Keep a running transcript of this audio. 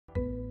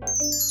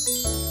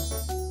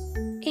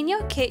In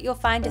your kit you'll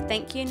find a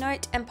thank you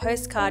note and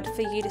postcard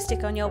for you to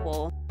stick on your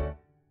wall.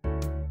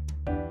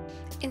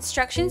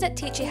 Instructions that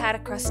teach you how to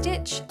cross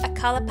stitch, a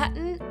colour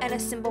pattern and a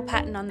symbol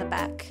pattern on the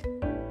back.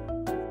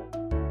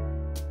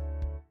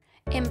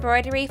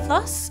 Embroidery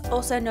floss,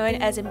 also known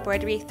as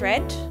embroidery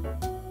thread.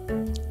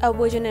 A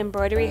wooden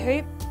embroidery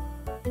hoop.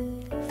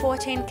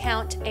 14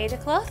 count Aida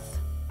cloth.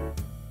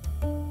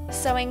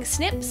 Sewing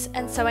snips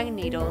and sewing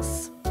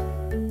needles.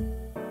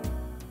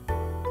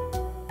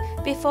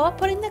 Before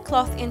putting the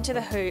cloth into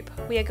the hoop,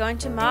 we are going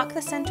to mark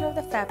the centre of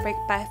the fabric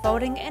by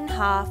folding it in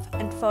half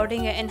and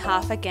folding it in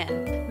half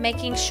again,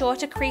 making sure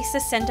to crease the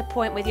centre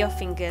point with your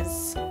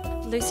fingers.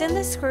 Loosen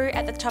the screw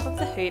at the top of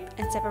the hoop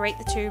and separate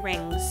the two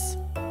rings.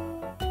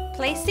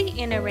 Place the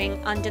inner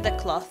ring under the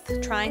cloth,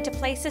 trying to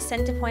place the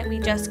centre point we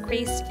just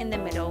creased in the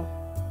middle.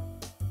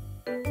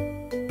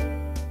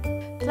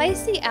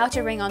 Place the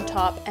outer ring on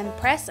top and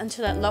press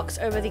until it locks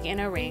over the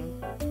inner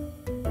ring.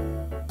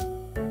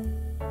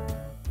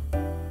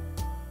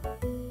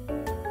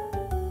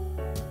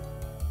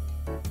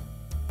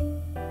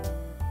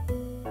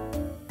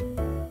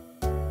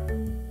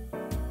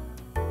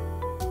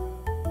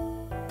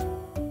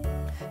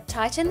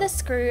 Tighten the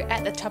screw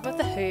at the top of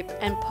the hoop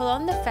and pull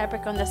on the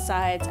fabric on the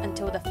sides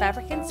until the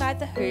fabric inside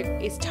the hoop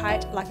is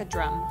tight like a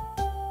drum.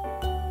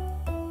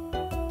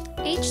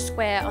 Each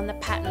square on the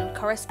pattern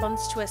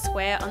corresponds to a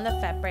square on the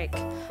fabric.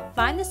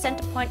 Find the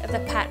centre point of the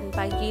pattern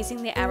by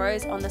using the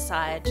arrows on the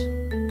side.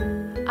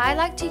 I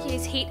like to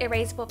use heat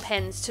erasable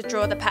pens to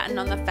draw the pattern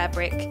on the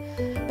fabric,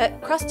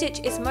 but cross stitch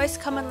is most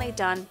commonly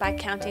done by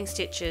counting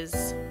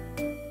stitches.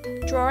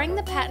 Drawing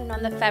the pattern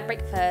on the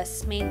fabric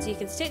first means you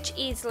can stitch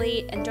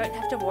easily and don't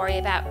have to worry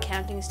about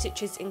counting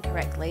stitches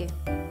incorrectly.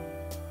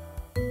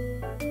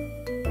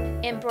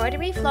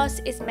 Embroidery floss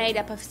is made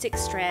up of 6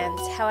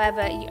 strands,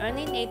 however you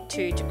only need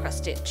 2 to cross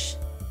stitch.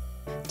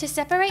 To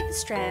separate the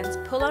strands,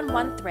 pull on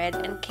one thread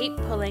and keep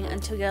pulling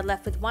until you're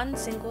left with one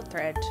single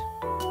thread.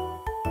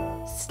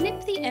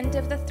 Snip the end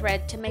of the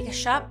thread to make a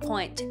sharp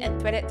point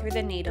and thread it through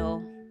the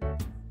needle.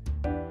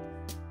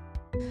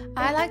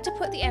 I like to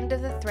put the end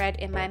of the thread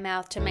in my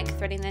mouth to make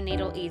threading the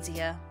needle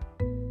easier.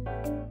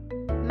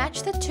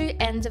 Match the 2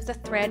 ends of the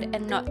thread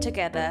and knot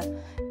together.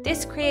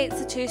 This creates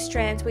the 2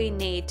 strands we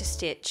need to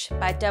stitch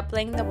by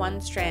doubling the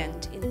one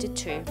strand into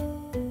 2.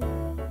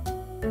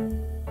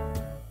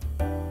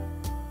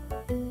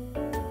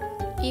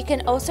 You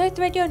can also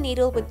thread your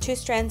needle with 2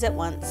 strands at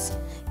once.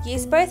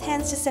 Use both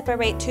hands to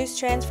separate 2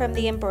 strands from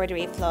the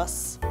embroidery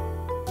floss.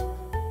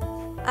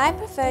 I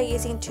prefer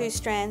using 2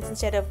 strands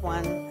instead of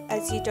 1,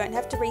 as you don't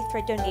have to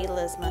rethread your needle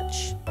as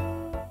much.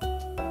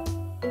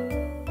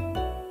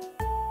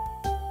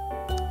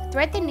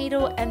 Thread the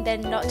needle and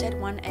then knot at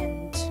one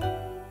end.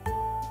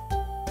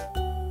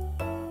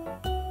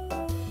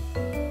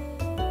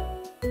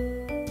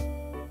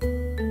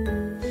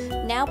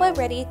 Now we're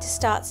ready to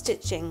start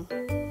stitching.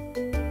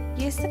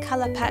 Use the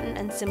colour pattern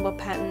and symbol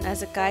pattern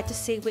as a guide to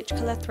see which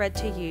colour thread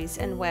to use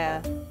and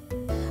where.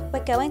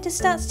 We're going to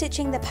start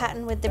stitching the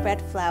pattern with the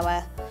red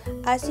flower.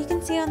 As you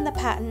can see on the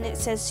pattern, it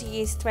says to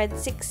use thread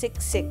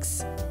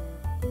 666.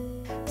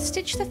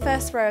 Stitch the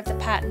first row of the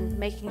pattern,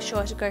 making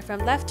sure to go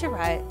from left to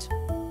right.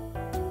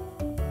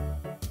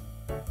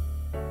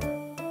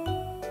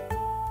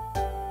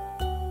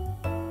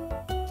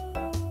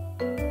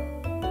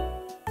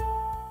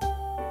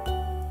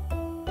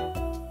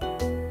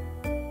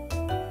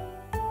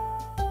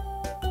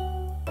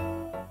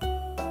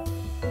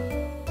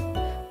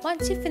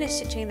 Once you've finished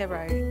stitching the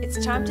row,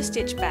 it's time to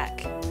stitch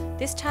back,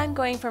 this time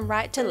going from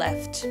right to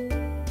left.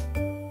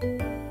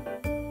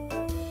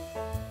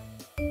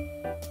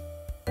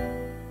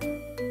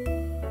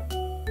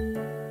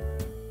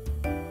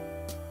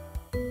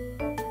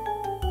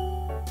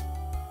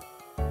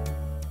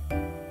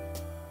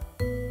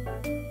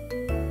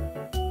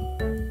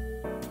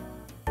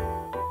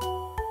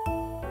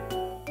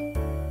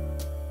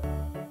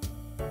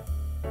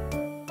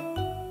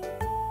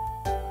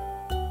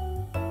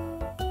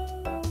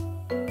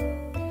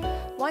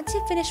 Once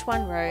you've finished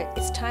one row,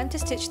 it's time to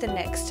stitch the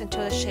next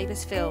until the shape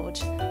is filled,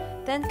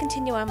 then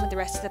continue on with the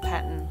rest of the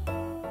pattern.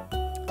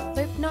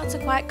 Loop knots are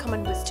quite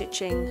common with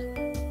stitching.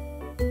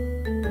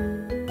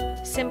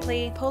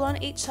 Simply pull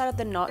on each side of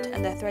the knot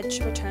and the thread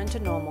should return to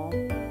normal.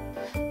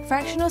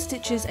 Fractional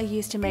stitches are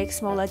used to make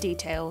smaller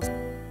details.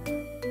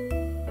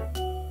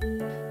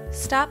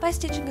 Start by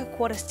stitching a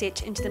quarter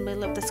stitch into the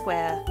middle of the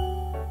square.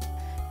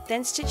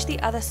 Then stitch the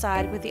other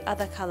side with the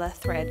other colour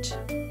thread.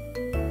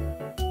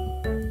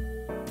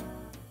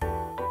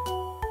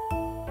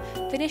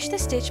 Finish the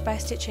stitch by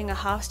stitching a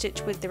half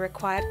stitch with the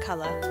required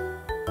colour.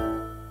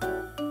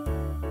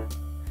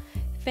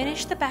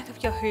 Finish the back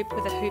of your hoop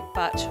with a hoop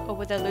butt or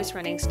with a loose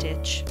running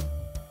stitch.